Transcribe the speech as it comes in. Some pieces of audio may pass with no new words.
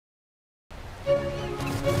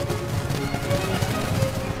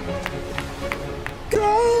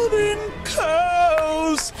Golden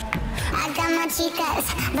clothes. I got my chicas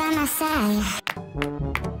by my side.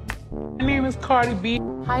 My name is Cardi B.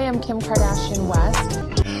 Hi, I'm Kim Kardashian West.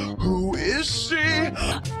 Who is she?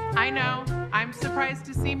 I know. I'm surprised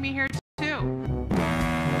to see me here too.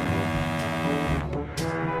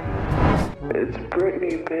 It's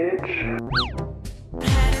Britney, bitch.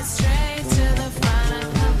 Headed straight to the front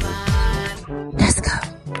of the line. Let's go.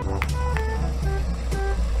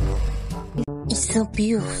 It's so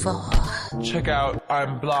beautiful. Check out,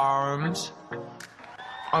 I'm blonde.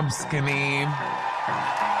 I'm skinny.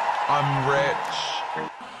 I'm rich.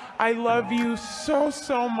 I love you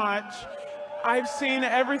so much. I've seen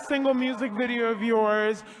every single music video of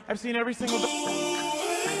yours. I've seen every single...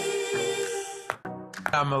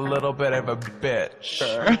 I'm a little bit of a bitch.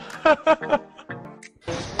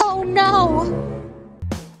 Oh no!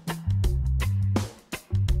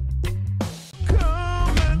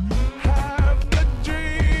 Come and have a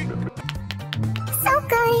drink. So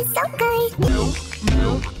good, so good.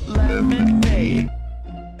 Milk lemonade.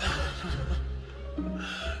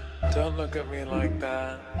 Don't look at me like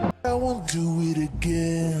that. I won't do it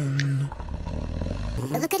again.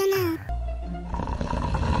 Look at her now.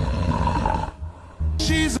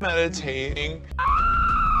 She's meditating.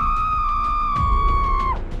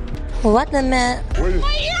 What the man? My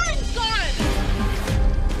earring's gone!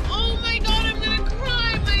 Oh my god, I'm gonna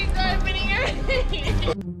cry! My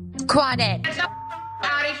earring! Quiet. Get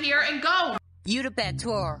out of here and go! You the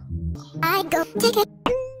better. I go take it.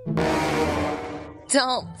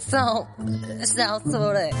 Don't sound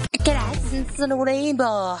sorry. Gracias to the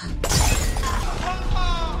rainbow.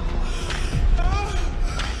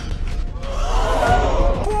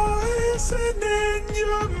 Poison in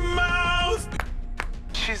your mouth.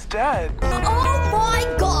 She's dead. Oh my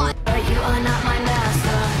god. You are not my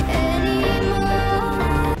master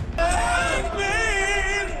anymore.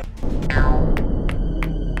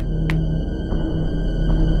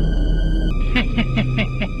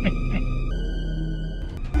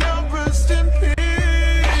 Now rest in peace.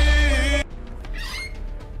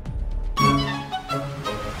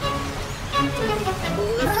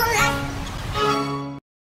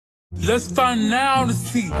 Let's find now to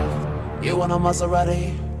see. You want a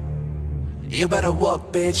Maserati? You better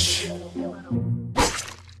walk, bitch.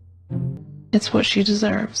 It's what she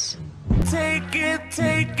deserves. Take it,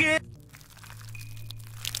 take it.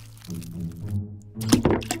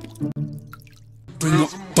 Bring a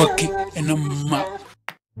bucket and a mop.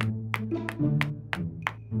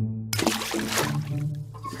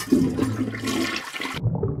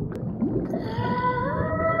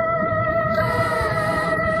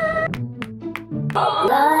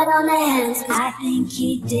 Blood on the hands. I think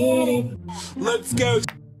he did it. Let's go.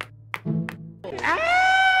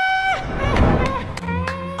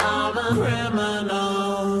 I'm a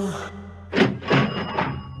criminal.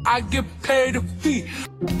 I get paid a fee.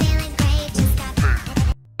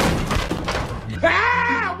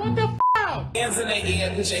 What the f***? Hands in the air,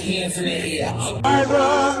 put your hands in the air.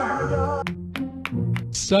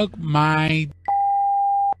 Suck my...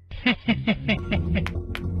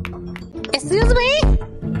 Excuse me?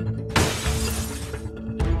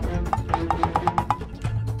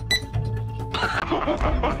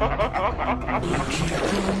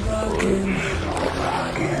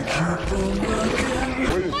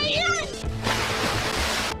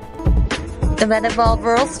 The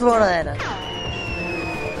Revolver's Sword.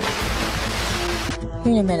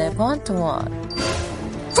 Wait a minute, what one?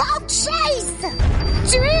 Frog chase!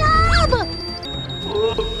 Jam!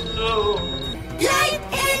 Light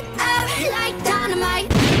it up like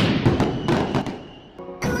dynamite.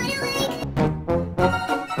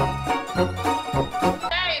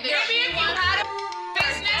 Hey, maybe if you had a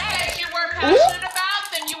business that you were passionate about,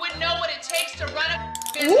 then you would know what it takes to run a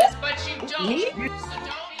business, but you don't. So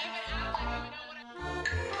don't even act like you know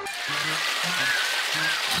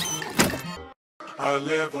what I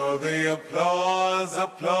live for the applause.